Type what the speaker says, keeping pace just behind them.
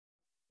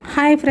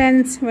Hi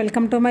friends,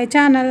 welcome to my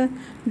channel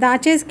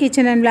దాచేస్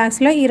kitchen and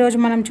బ్లాగ్స్లో ఈరోజు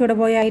మనం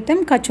చూడబోయే ఐటెం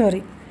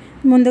కచోరీ.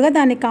 ముందుగా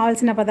దానికి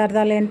కావాల్సిన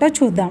పదార్థాలు ఏంటో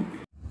చూద్దాం.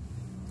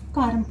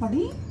 కారం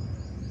పొడి,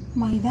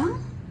 మైదా,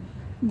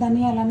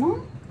 ధనియాలను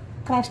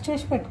క్రష్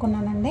చేసి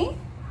పెట్టుకున్నానండి,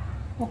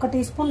 1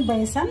 టీ స్పూన్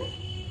బేసన్,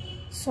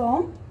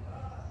 సోంపు,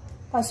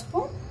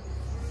 పసుపు,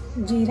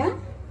 జీరా,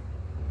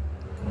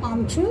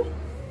 ఆమ్చూర్,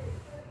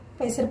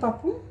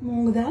 పెసరపప్పు,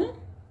 మూంగ్ దాల్,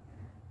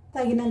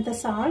 తగినంత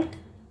సాల్ట్,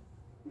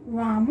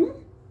 వాము,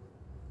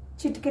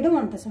 చిటికెడు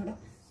వంట సోడా.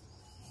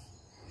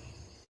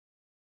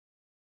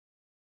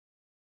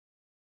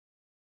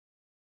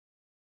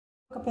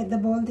 ఒక పెద్ద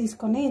బౌల్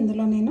తీసుకొని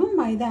ఇందులో నేను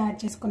మైదా యాడ్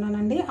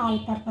చేసుకున్నానండి, ఆల్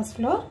పర్పస్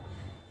ఫ్లోర్.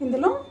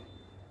 ఇందులో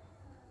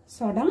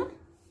సోడా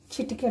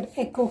చిటికెడు,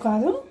 ఎక్కువ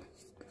కాదు,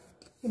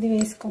 ఇది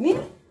వేసుకొని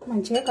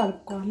మంచిగా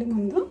కలుపుకోవాలి.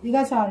 ముందు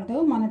ఇదిగా సాల్ట్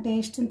మన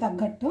టేస్ట్ని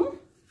తగ్గట్టు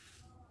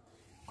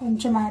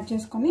కొంచెం యాడ్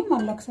చేసుకొని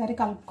మళ్ళీ ఒకసారి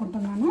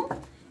కలుపుకుంటున్నాను.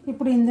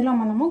 ఇప్పుడు ఇందులో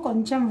మనము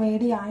కొంచెం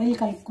వేడి ఆయిల్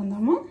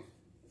కలుపుకుందాము.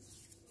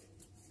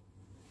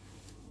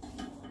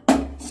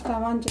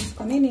 స్టవ్ ఆన్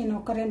చేసుకొని నేను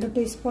ఒక 2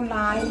 టీ స్పూన్ల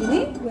ఆయిల్ని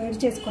వేడి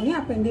చేసుకొని ఆ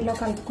పిండిలో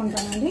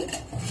కలుపుకుంటానండి.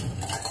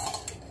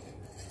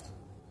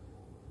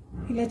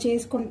 ఇలా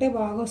చేసుకుంటే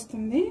బాగా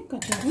వస్తుంది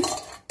కచోరీ.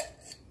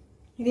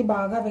 ఇది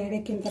బాగా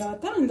వేడెక్కిన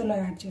తర్వాత అందులో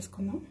యాడ్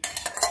చేసుకుందాం.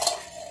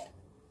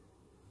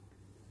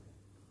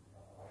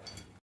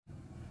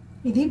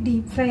 ఇది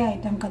డీప్ ఫ్రై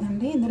ఐటెం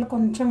కదండి, ఇందులో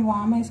కొంచెం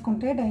వామ్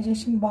వేసుకుంటే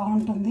డైజెషన్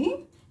బాగుంటుంది,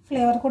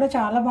 ఫ్లేవర్ కూడా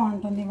చాలా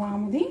బాగుంటుంది.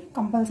 వాముది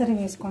కంపల్సరీ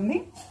వేసుకోండి.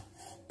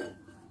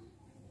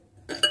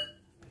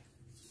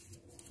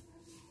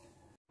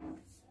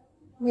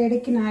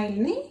 వేడెక్కిన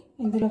ఆయిల్ని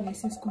ఇందులో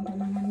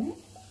వేసేసుకుంటున్నామండి.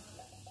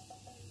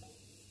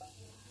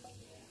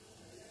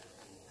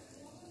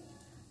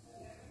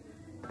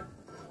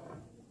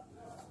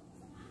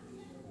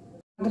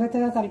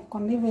 జాగ్రత్తగా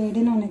కలుపుకోండి,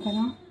 వేడి నూనె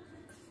కదా,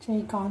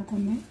 చేయి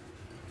కాలుతుంది.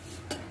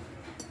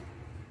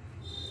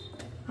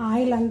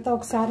 ఆయిల్ అంతా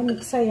ఒకసారి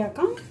మిక్స్ అయ్యాక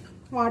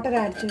వాటర్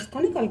యాడ్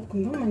చేసుకొని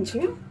కలుపుకుందాం.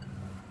 మంచిగా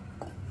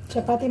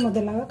చపాతీ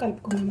ముద్దలాగా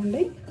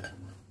కలుపుకుందామండి.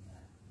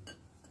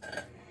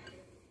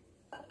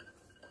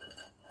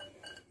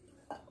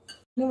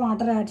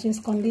 వాటర్ యాడ్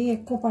చేసుకోండి,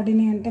 ఎక్కువ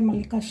పడినాయి అంటే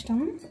మళ్ళీ కష్టం.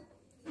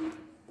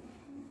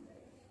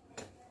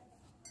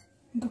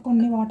 ఇంకా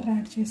కొన్ని వాటర్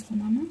యాడ్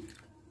చేస్తున్నాను.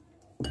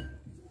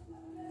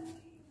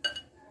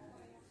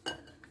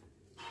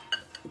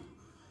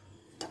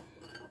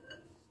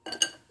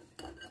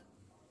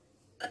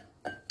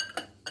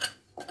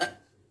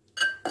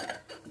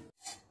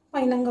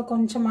 పైనంగా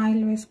కొంచెం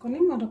ఆయిల్ వేసుకొని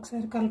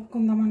మరొకసారి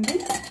కలుపుకుందామండి.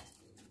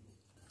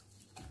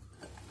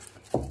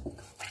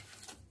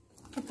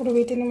 ఇప్పుడు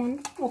వీటిని మనం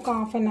ఒక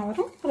హాఫ్ అన్ అవర్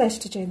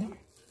రెస్ట్ చేద్దాం.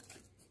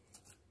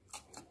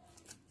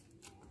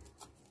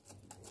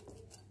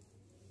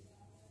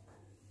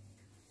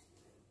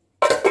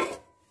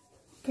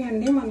 ఓకే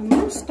అండి, మనము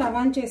స్టవ్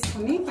ఆన్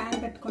చేసుకొని ప్యాన్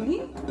పెట్టుకొని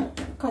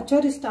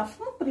కచోరీ స్టఫ్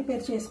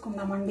ప్రిపేర్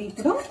చేసుకుందామండి.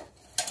 ఇప్పుడు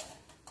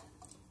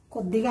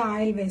కొద్దిగా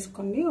ఆయిల్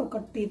వేసుకోండి,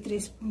 1-3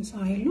 స్పూన్స్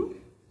ఆయిల్.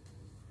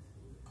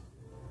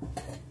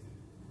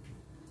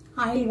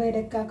 ఆయిల్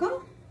వేడెక్కాక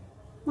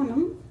మనం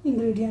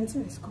ఇంగ్రీడియంట్స్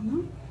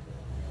వేసుకుందాం.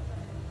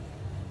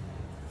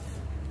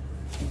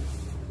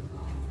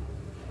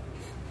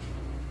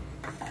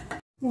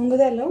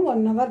 మూంగుదాలు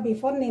 1 అవర్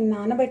బిఫోర్ నేను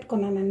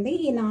నానబెట్టుకున్నానండి.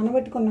 ఈ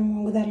నానబెట్టుకున్న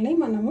మూంగుదాల్ని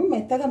మనము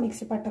మెత్తగా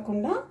మిక్సీ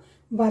పట్టకుండా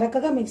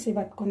బరకగా మిక్సీ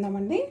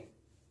పట్టుకుందామండి.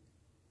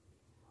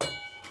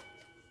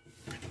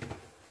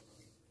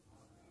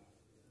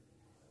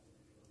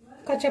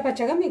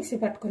 కచ్చపచ్చగా మిక్సీ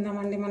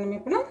పట్టుకుందామండి మనం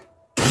ఇప్పుడు.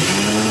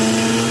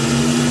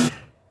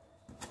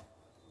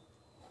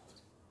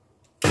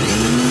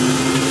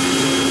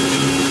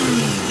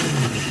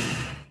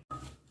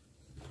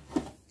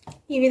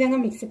 ఈ విధంగా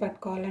మిక్సీ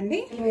పట్టుకోవాలండి.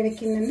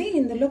 వేడెక్కిందండి,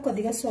 ఇందులో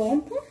కొద్దిగా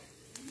సోంపు,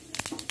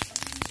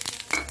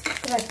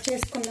 క్రష్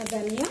చేసుకున్న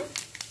ధనియా,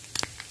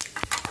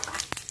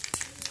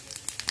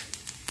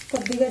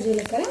 కొద్దిగా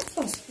జీలకర్ర,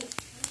 పసుపు,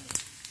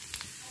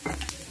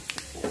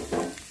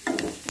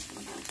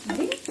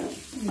 ఇది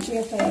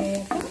మంచిగా ఫ్రై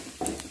అయ్యాక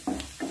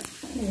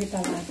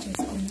మిగతా యాడ్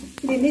చేసుకుందాం.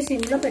 దీన్ని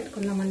సిమ్లో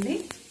పెట్టుకుందామండి.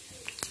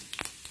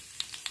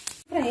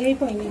 ఫ్రై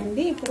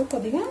అయిపోయినాయండి. ఇప్పుడు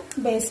కొద్దిగా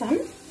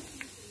బేసన్,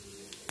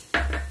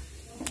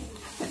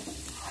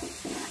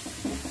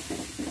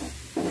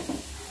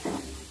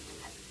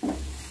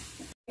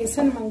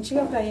 బేసన్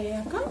మంచిగా ఫ్రై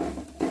అయ్యాక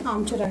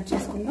ఆమ్చూర్ యాడ్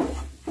చేసుకుందాం.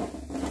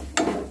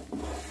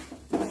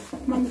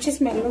 మంచి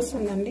స్మెల్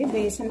వస్తుందండి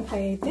బేసన్ ఫ్రై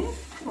అయితే.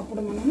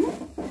 అప్పుడు మనము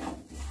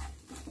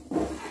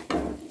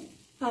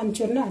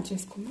ఆమ్చూర్ని యాడ్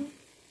చేసుకుందాం.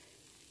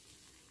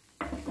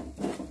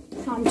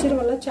 ఆమ్చూర్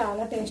వల్ల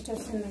చాలా టేస్ట్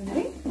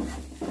వస్తుందండి,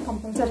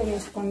 కంపల్సరీ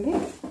వేసుకోండి.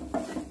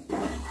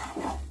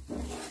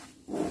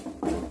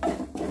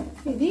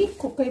 ఇది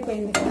కుక్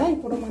అయిపోయింది కదా,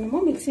 ఇప్పుడు మనము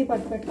మిక్సీ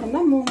పట్టి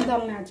పెట్టుకుందాం. మూంగ్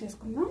దాల్ని యాడ్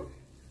చేసుకుందాం.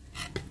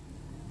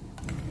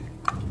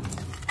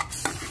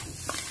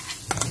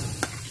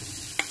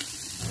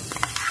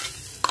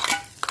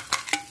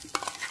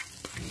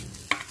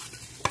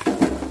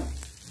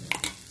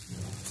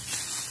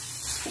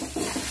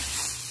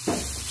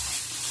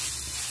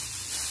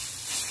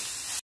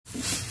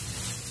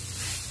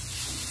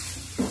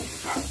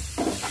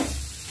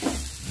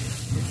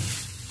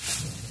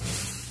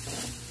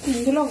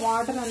 ఇందులో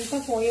వాటర్ అంతా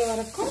పోయే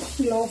వరకు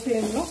లో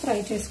ఫ్లేమ్లో ఫ్రై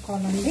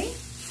చేసుకోవాలండి.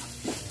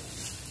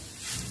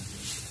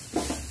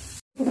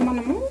 ఇప్పుడు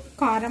మనము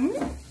కారం,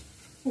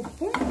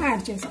 ఉప్పు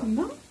యాడ్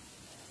చేసుకుందాం.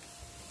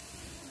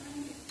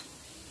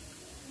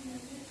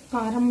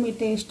 కారం మీ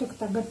టేస్ట్కి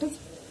తగ్గట్టు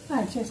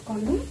యాడ్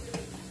చేసుకోండి.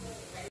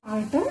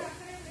 సాల్ట్.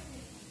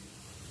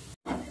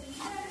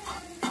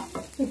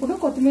 ఇప్పుడు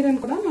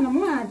కొత్తిమీరను కూడా మనము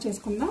యాడ్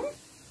చేసుకుందాం.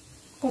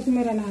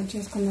 కొత్తిమీరను యాడ్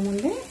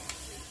చేసుకుందామండి.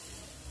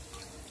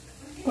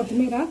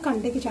 కొత్తిమీర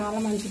కంటికి చాలా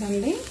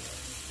మంచిదండి,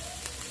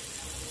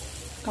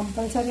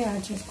 కంపల్సరీ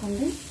యాడ్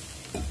చేసుకోండి.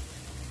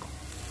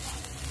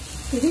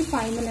 ఇది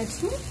 5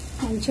 మినిట్స్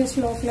మంచిగా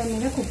స్లో ఫ్లేమ్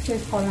మీద కుక్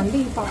చేసుకోవాలండి.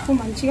 ఈ పప్పు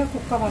మంచిగా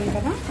కుక్ అవ్వాలి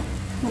కదా,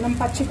 మనం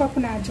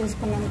పచ్చిపప్పును యాడ్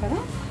చేసుకున్నాం కదా,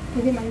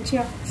 ఇది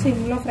మంచిగా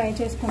సిమ్లో ఫ్రై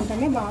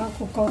చేసుకుంటేనే బాగా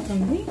కుక్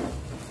అవుతుంది.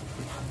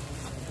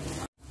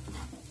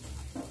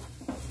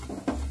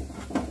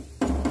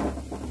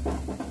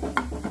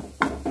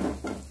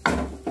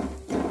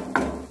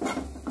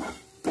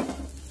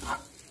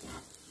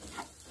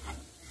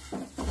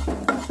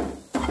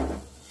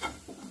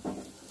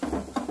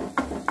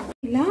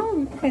 ఇలా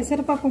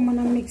పెసరపప్పు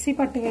మనం మిక్సీ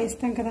పట్టి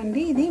వేస్తాం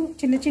కదండి, ఇది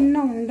చిన్న చిన్న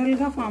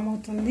ఉండలుగా ఫామ్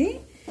అవుతుంది.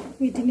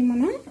 వీటిని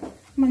మనం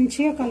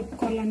మంచిగా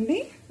కలుపుకోవాలండి.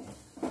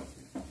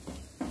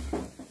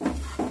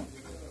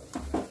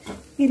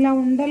 ఇలా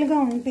ఉండలుగా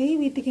ఉంటాయి,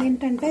 వీటికి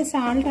ఏంటంటే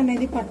సాల్ట్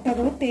అనేది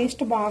పట్టదు,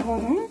 టేస్ట్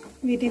బాగోదు.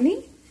 వీటిని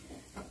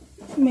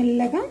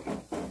మెల్లగా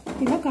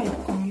ఇలా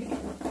కలుపుకోవాలి.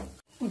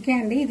 ఓకే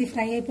అండి, ఇది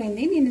ఫ్రై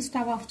అయిపోయింది. నేను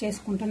స్టవ్ ఆఫ్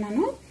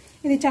చేసుకుంటున్నాను.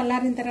 ఇది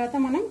చల్లారిన తర్వాత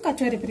మనం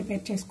కచోరీ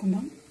ప్రిపేర్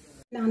చేసుకుందాం.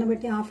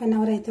 నానబెట్టి 1/2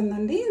 అవర్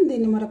అవుతుందండి.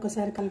 దీన్ని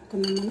మరొకసారి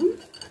కలుపుకుందాం. మనం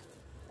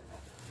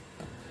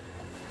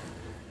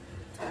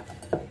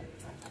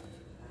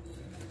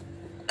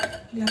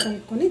ఇలా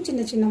కలుపుకొని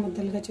చిన్న చిన్న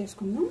ముద్దలుగా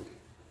చేసుకుందాం.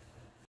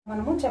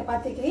 మనము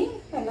చపాతీకి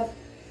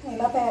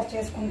ఎలా తయారు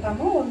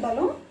చేసుకుంటామో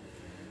ఉండలు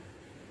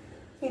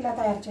ఇలా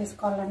తయారు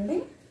చేసుకోవాలండి.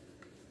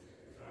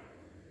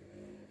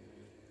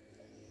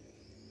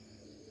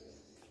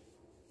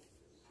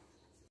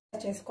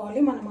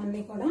 చేసుకోవాలి మనం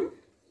అన్నీ కూడా.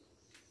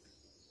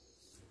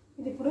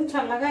 ఇది ఇప్పుడు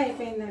చల్లగా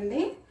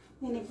అయిపోయిందండి.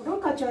 నేను ఇప్పుడు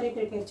కచోరీ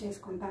ప్రిపేర్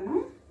చేసుకుంటాను.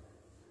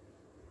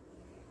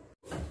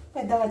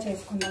 పెద్దగా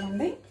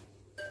చేసుకుందామండి.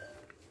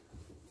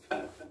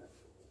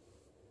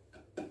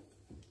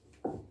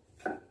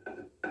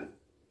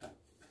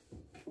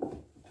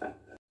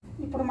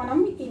 ఇప్పుడు మనం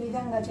ఈ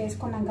విధంగా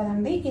చేసుకున్నాం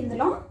కదండి,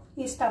 ఇందులో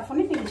ఈ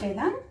స్టఫ్ని ఫిల్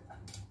చేద్దాం.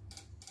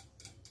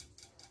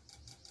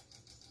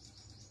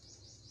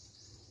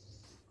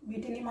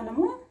 వీటిని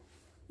మనము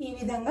ఈ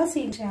విధంగా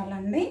సీల్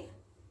చేయాలండి.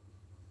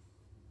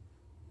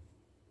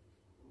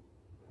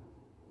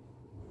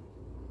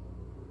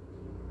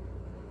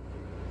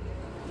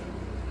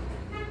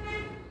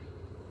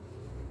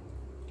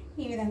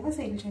 ఈ విధంగా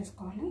సీల్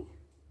చేసుకోవాలి.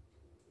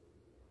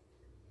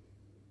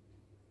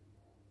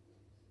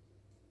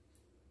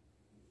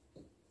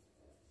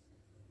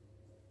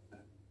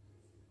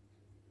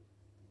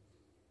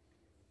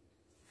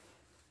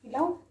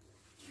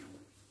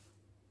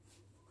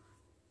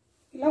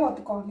 ఇలా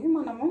ఒత్తుకోవాలి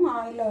మనము,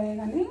 ఆయిల్లో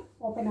వేయగానే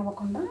ఓపెన్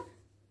అవ్వకుండా.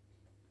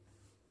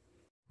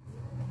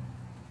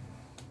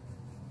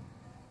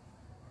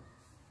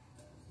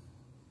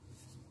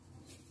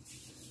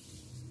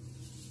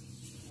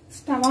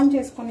 స్టవ్ ఆన్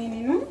చేసుకొని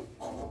నేను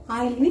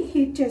ఆయిల్ని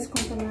హీట్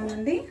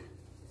చేసుకుంటున్నానండి.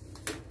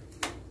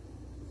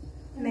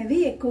 అనేది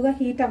ఎక్కువగా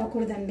హీట్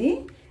అవ్వకూడదండి.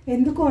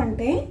 ఎందుకు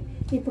అంటే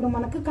ఇప్పుడు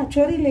మనకు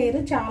కచోరీ లేయర్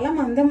చాలా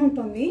మందం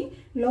ఉంటుంది.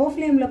 లో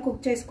ఫ్లేమ్లో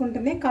కుక్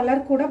చేసుకుంటేనే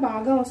కలర్ కూడా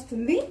బాగా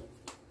వస్తుంది.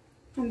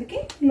 అందుకే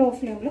లో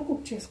ఫ్లేమ్లో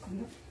కుక్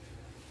చేసుకుందాం.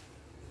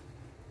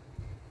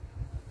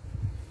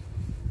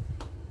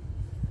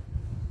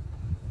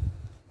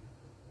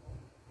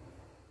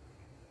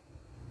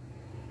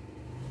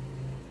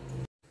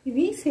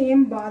 ఇవి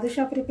సేమ్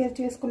బాదుషా ప్రిపేర్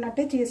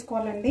చేసుకున్నట్టే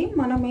చేసుకోవాలండి.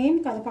 మనం ఏం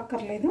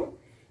కదపక్కర్లేదు,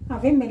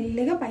 అవే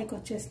మెల్లిగా పైకి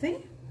వచ్చేస్తాయి.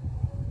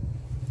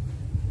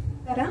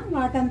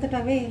 వాటంతట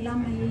అవే ఇలా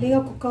మెల్లిగా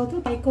కుక్ అవుతూ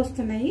పైకి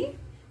వస్తున్నాయి.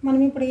 మనం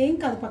ఇప్పుడు ఏం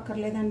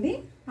కదపక్కర్లేదండి,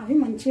 అవి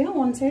మంచిగా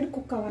వన్ సైడ్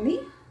కుక్ అవ్వాలి.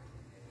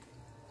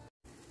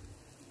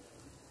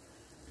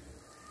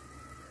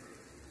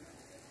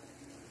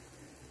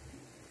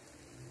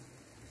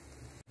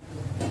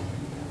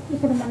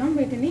 ఇప్పుడు మనం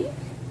వీటిని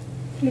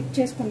ఫ్లిప్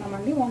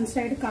చేసుకున్నామండి. వన్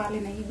సైడ్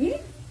కాలినాయి ఇవి.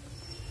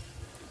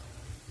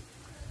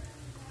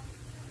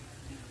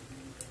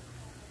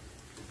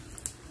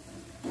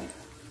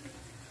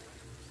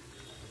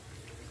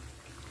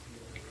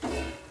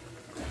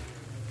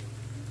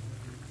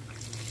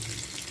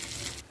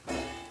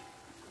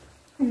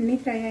 అన్నీ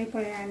ఫ్రై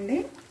అయిపోయాయండి.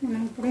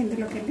 మనం ఇప్పుడు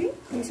ఇందులోకి వెళ్ళి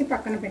తీసి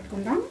పక్కన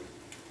పెట్టుకుందాం.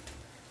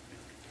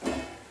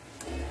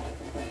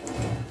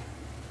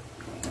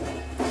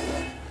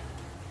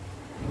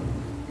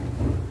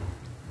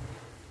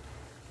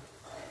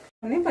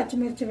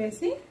 పచ్చిమిర్చి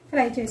వేసి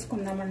ఫ్రై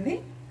చేసుకుందామండి.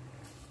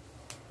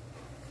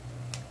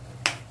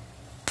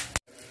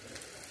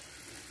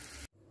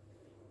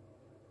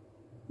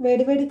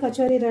 వేడివేడి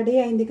కచోరీ రెడీ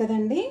అయింది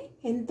కదండి.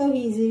 ఎంతో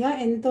ఈజీగా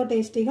ఎంతో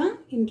టేస్టీగా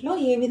ఇంట్లో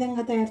ఏ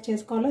విధంగా తయారు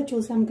చేసుకోవాలో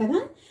చూసాం కదా.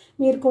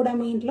 మీరు కూడా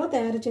మీ ఇంట్లో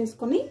తయారు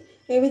చేసుకొని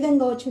ఏ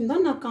విధంగా వచ్చిందో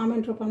నాకు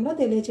కామెంట్ రూపంలో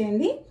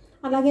తెలియచేయండి.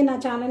 అలాగే నా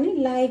ఛానల్ని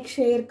లైక్,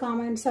 షేర్,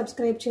 కామెంట్,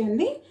 సబ్స్క్రైబ్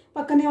చేయండి.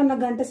 పక్కనే ఉన్న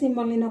గంట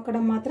సింబల్ని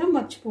నొక్కడం మాత్రం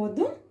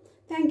మర్చిపోవద్దు.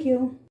 Thank you.